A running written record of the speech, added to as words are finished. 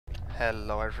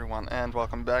Hello everyone and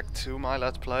welcome back to my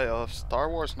Let's Play of Star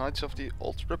Wars Knights of the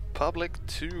Old Republic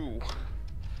 2.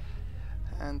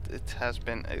 And it has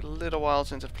been a little while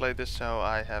since I've played this, so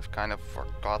I have kind of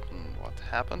forgotten what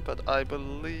happened, but I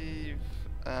believe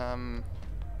the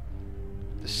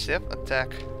Sith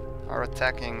are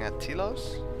attacking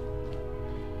Telos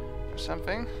or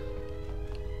something.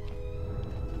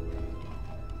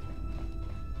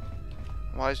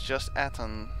 Why is just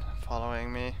Atten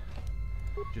following me?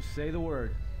 Just say the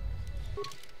word.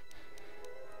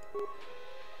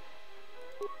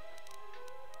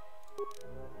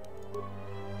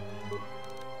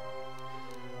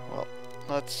 Well,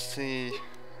 let's see.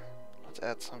 Let's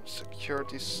add some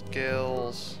security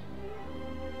skills.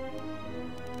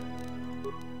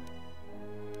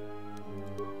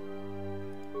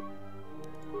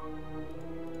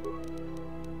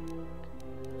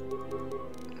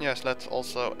 Yes, let's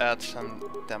also add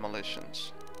some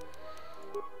demolitions.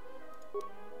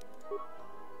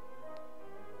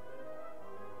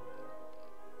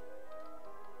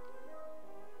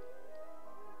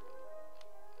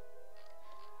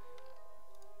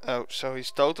 Oh, so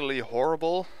he's totally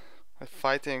horrible with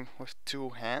fighting with two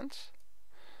hands?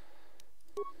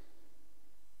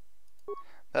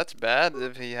 That's bad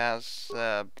if he has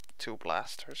two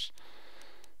blasters.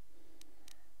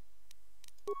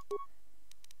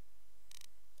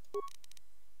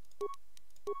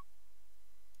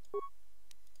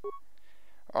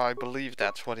 Or I believe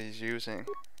that's what he's using.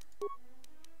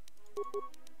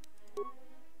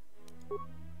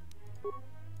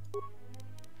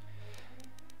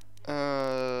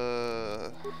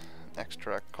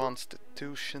 Extra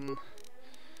constitution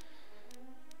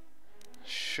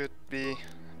should be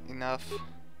enough.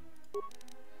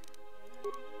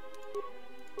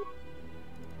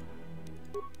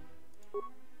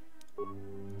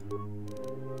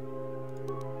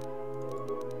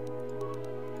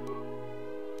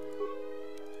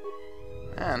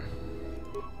 Man,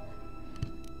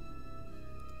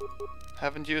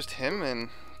 haven't used him in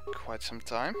quite some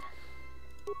time.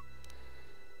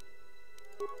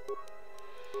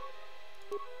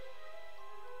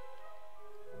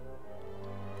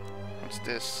 What's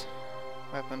this?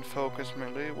 Weapon focus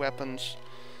melee weapons.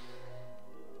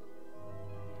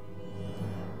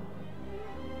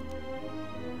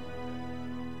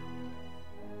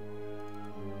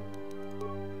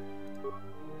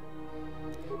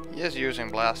 He is using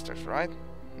blasters, right?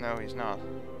 No, he's not.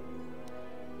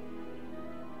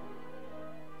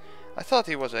 I thought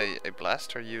he was a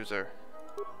blaster user.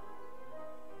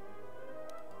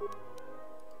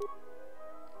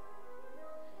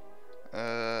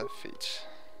 Feats.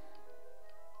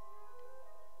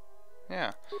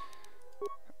 Yeah.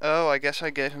 Oh, I guess I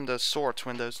gave him those swords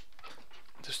when those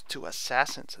two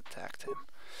assassins attacked him.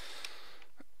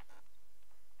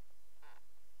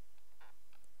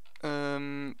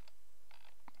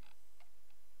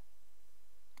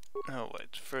 Oh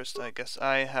wait, first I guess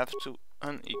I have to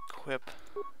unequip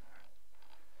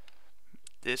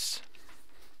this.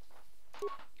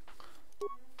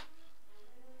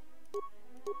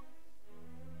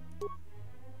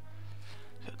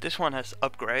 So this one has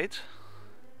upgrade.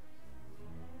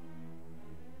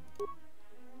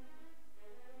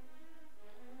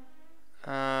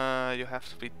 You have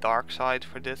to be dark side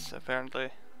for this apparently.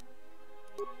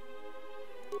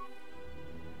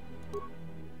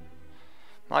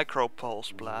 Micro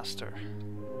pulse blaster.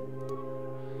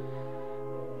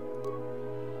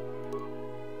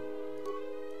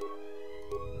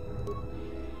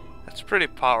 That's pretty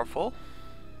powerful.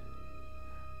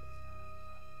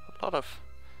 A lot of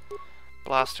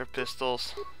blaster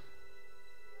pistols.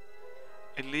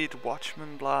 Elite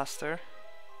Watchman blaster.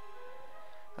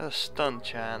 A stun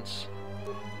chance.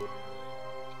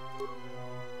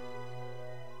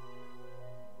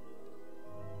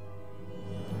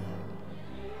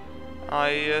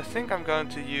 I think I'm going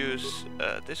to use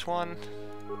this one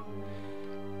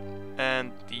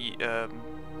and the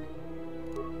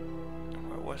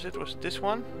where was it? Was it this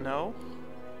one? No.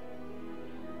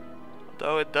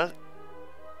 Although it does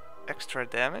extra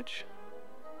damage.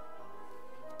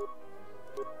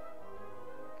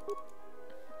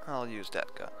 I'll use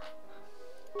that gun.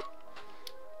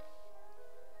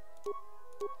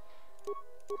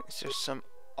 Is there some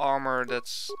armor that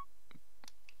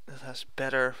has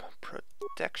better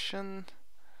protection?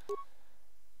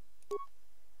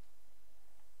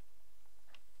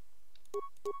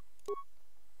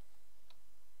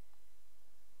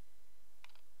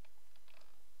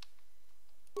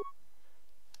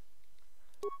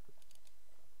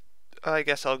 I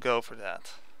guess I'll go for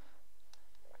that.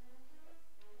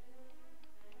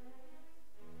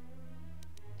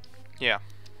 Yeah.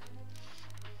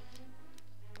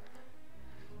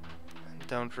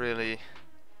 don't really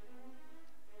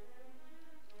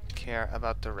care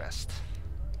about the rest.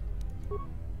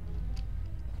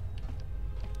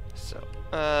 So,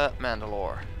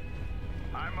 Mandalore.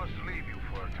 I must leave you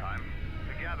for a time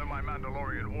to gather my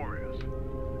Mandalorian warriors.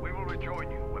 We will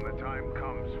rejoin you when the time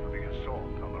comes for the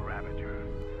assault on the Ravager.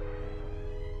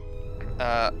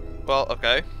 Well,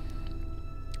 okay.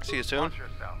 See you soon. Watch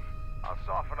yourself. I'll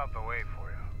soften up the way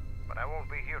for you, but I won't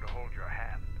be here to hold your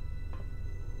hand.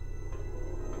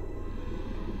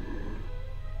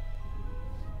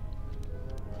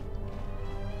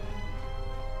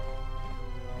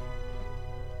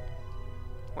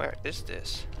 Where is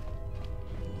this?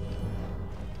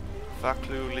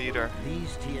 Vaklu leader.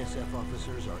 These TSF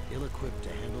officers are ill-equipped to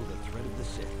handle the threat of the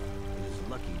Sith. It is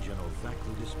lucky General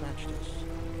Vaklu dispatched us.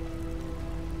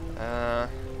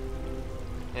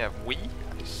 Yeah, we?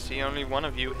 I see only one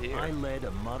of you here. I led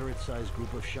a moderate-sized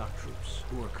group of shock troops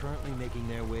who are currently making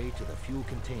their way to the fuel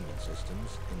containment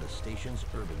systems in the station's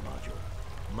urban module.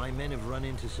 My men have run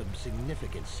into some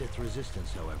significant Sith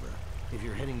resistance, however. If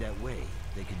you're heading that way,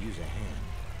 they could use a hand.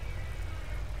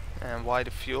 And why the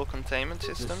fuel containment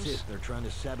systems? The Sith are trying to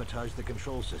sabotage the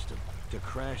control system, to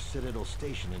crash Citadel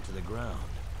Station into the ground.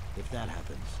 If that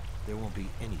happens, there won't be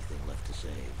anything left to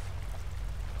save.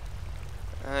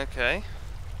 Okay.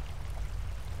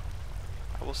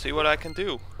 I will see what I can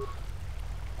do.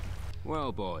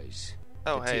 Well, boys.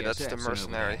 Oh, the hey, that's the TSFs are over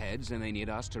mercenary. their heads, and they need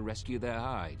us to rescue their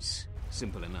hides.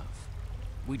 Simple enough.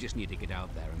 We just need to get out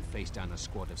there and face down a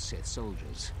squad of Sith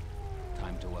soldiers.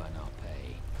 Time to earn our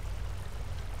pay.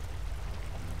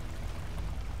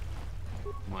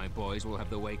 My boys will have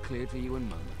the way cleared for you in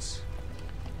moments.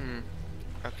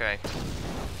 Okay.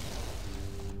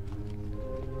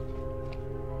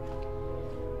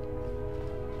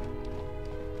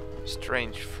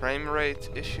 Strange frame rate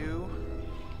issue.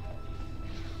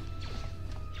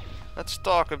 Let's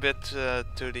talk a bit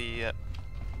to the...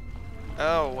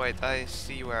 Oh wait, I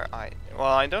see where I... Well,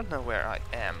 I don't know where I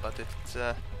am, but it's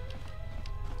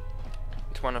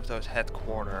one of those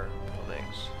headquarter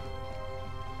buildings.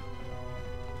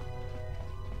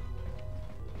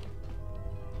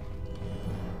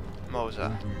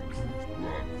 Moza.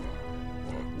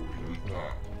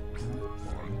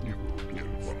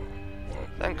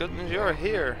 Thank goodness you're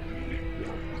here.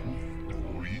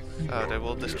 Oh, they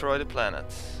will destroy the planet.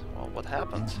 Well, what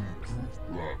happened?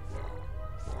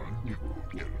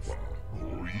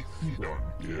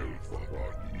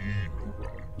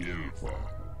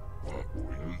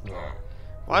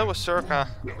 Why was Circa...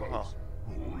 Well...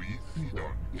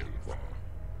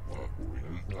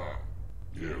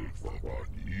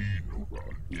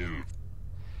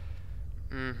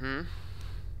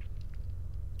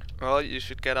 Well, you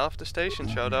should get off the station,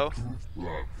 Shoto.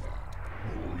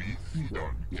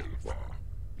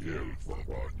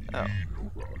 Oh.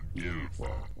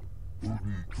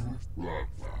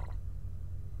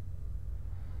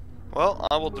 Well,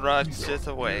 I will drive Sith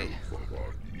away.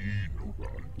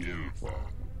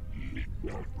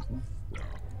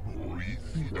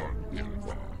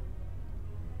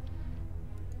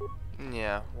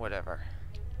 Yeah, whatever.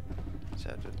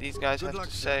 So do these guys have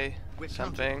to say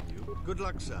something? Good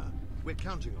luck, sir. We're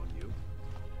counting on you.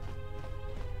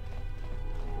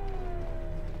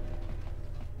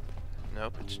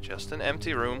 Nope, it's just an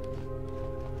empty room.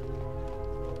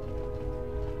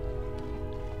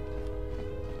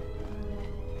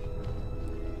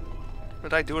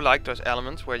 But I do like those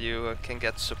elements where you can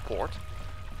get support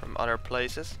from other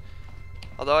places.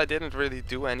 Although I didn't really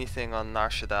do anything on Nar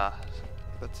Shaddaa.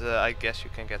 But I guess you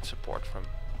can get support from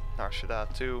Nar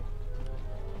Shaddaa too.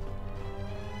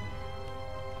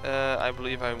 I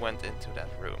believe I went into that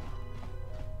room.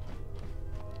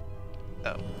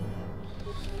 Oh.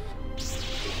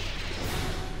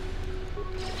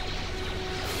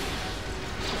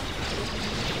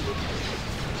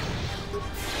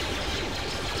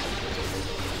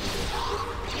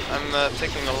 I'm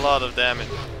taking a lot of damage.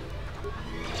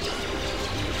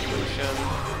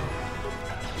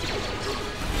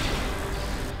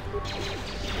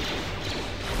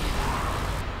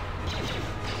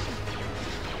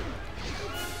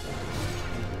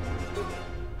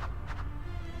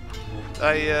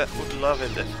 I would love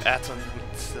it if Atom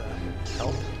would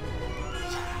help.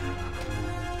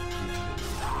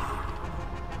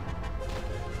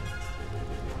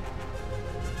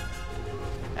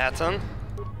 Atom?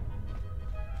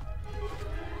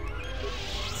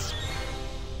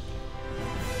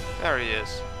 There he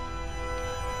is.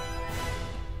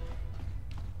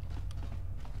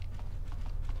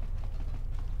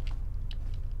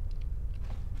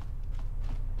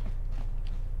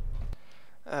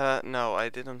 No, I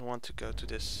didn't want to go to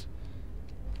this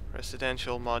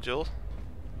Residential module.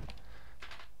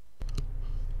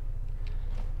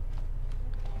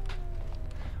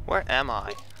 Where am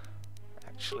I?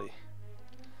 Actually.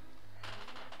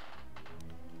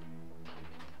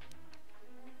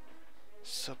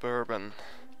 Suburban.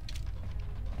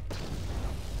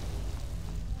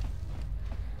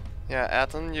 Yeah,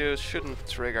 Atom, you shouldn't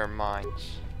trigger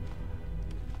mines.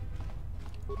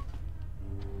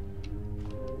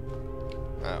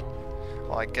 Oh.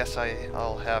 Well, I guess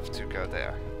I'll have to go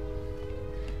there.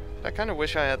 I kinda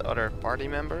wish I had other party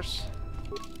members.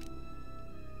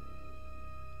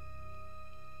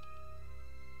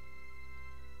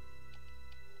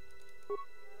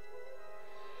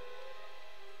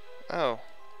 Oh.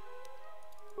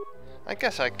 I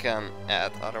guess I can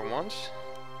add other ones.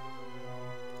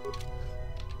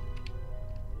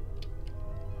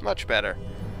 Much better.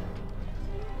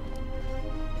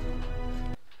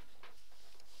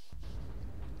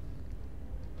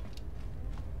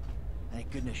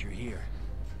 Thank goodness you're here.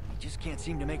 We just can't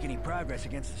seem to make any progress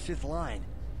against the Sith line.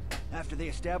 After they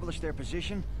established their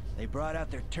position, they brought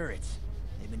out their turrets.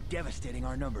 They've been devastating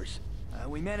our numbers.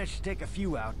 We managed to take a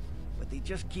few out, but they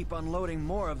just keep unloading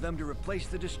more of them to replace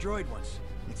the destroyed ones.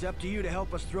 It's up to you to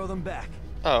help us throw them back.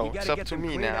 Oh, we it's gotta up get to them me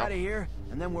cleared now. out of here,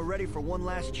 and then we're ready for one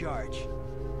last charge.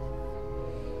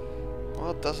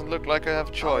 Well, it doesn't look like I have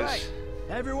a choice. All right.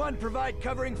 Everyone provide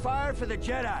covering fire for the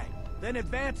Jedi. Then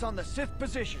advance on the Sith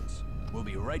positions. We'll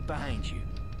be right behind you.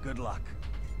 Good luck.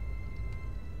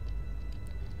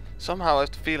 Somehow I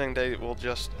have the feeling they will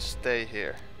just stay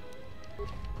here.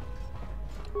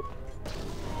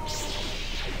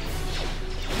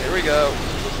 Here we go.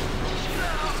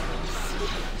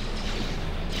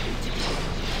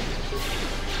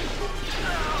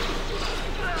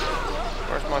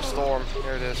 Where's my storm?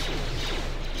 Here it is.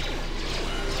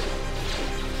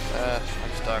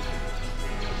 I'm stuck.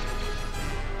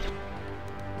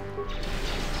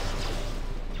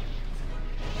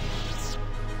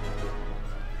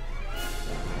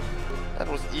 That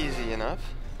was easy enough.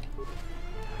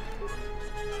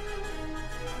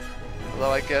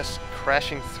 Although I guess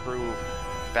crashing through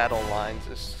battle lines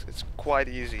is quite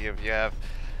easy if you have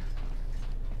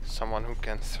someone who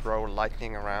can throw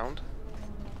lightning around.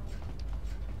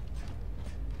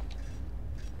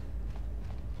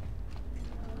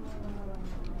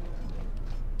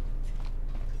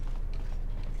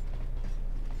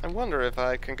 I wonder if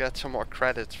I can get some more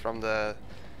credits from the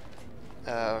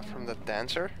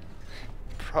dancer.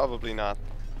 Probably not.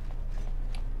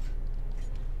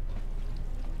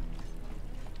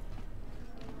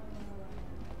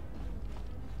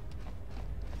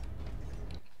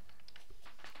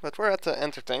 But we're at the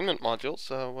entertainment module,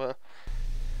 so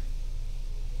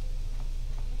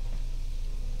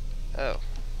oh.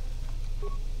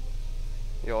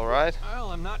 You alright?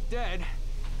 Well, I'm not dead.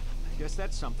 I guess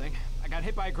that's something. I got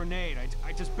hit by a grenade.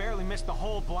 I just barely missed the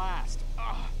whole blast.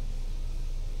 Ugh.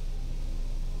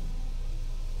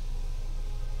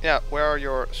 Yeah, where are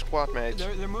your squad mates?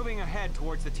 They're moving ahead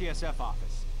towards the TSF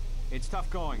office. It's tough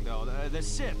going, though. The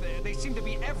Sith, they seem to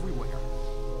be everywhere.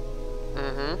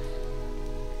 Mm-hmm.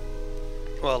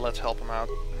 Well, let's help them out.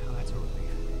 Well, that's a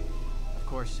relief. Of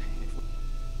course,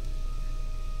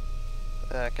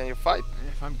 Can you fight?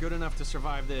 if I'm good enough to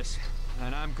survive this,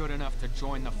 then I'm good enough to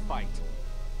join the fight.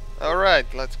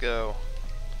 Alright, let's go.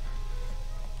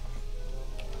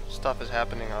 Stuff is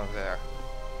happening over there.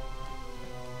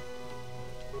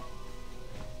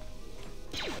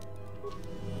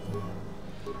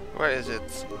 Where is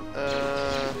it?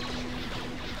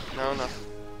 No, no.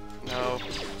 No.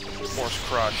 Force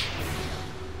crush.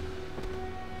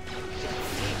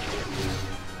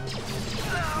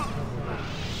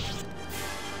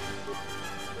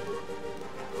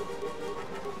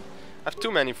 I have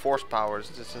too many force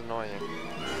powers, it's annoying.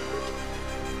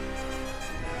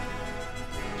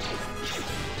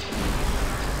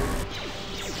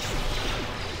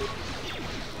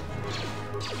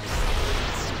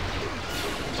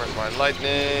 Where's my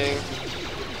lightning?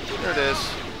 There it is.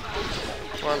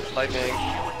 Come on, lightning.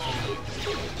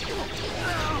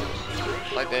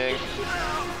 Lightning.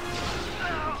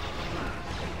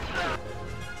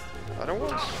 Other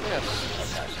ones? Yes.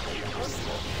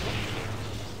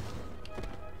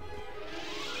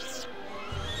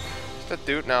 Is that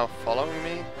dude now following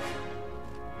me?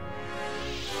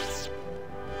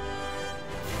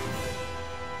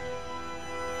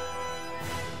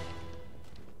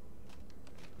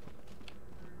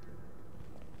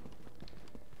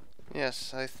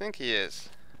 Yes, I think he is.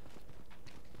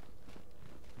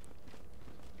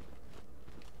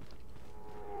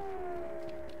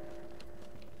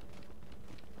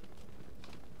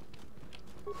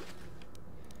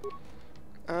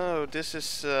 Oh, this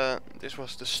is this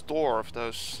was the store of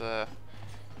those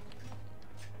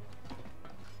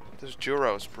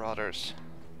Juros brothers.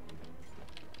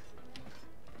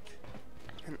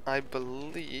 And I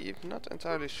believe, not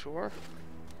entirely sure,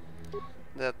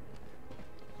 that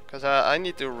because I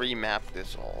need to remap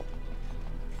this all,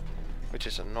 which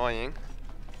is annoying.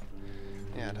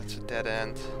 Yeah, that's a dead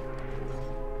end.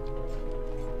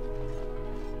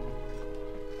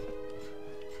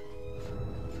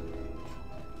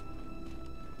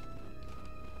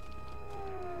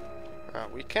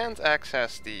 We can't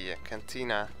access the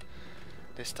cantina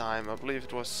this time. I believe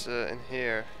it was in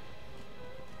here.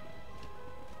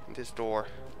 In this door.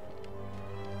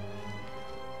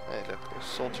 Hey look, there's a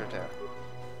soldier there.